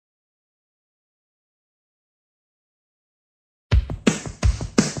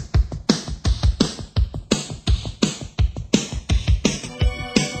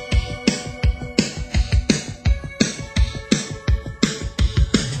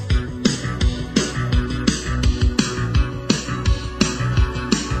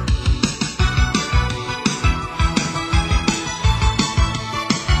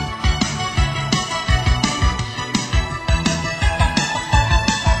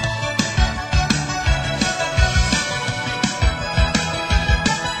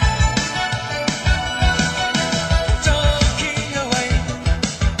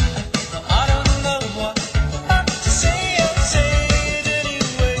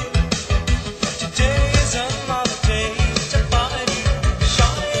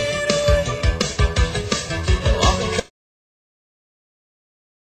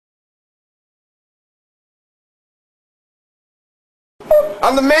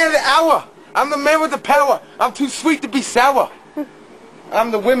I'm the man of the hour. I'm the man with the power. I'm too sweet to be sour. I'm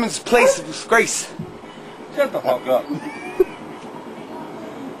the women's place of disgrace. Shut the fuck up.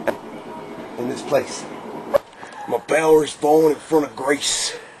 In this place. My power is falling in front of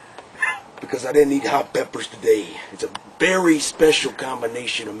grace. Because I didn't eat hot peppers today. It's a very special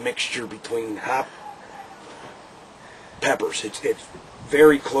combination, a mixture between hot peppers. It's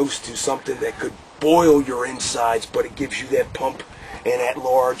very close to something that could boil your insides, but it gives you that pump and that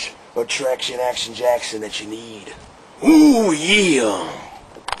large attraction action Jackson that you need. Ooh, yeah.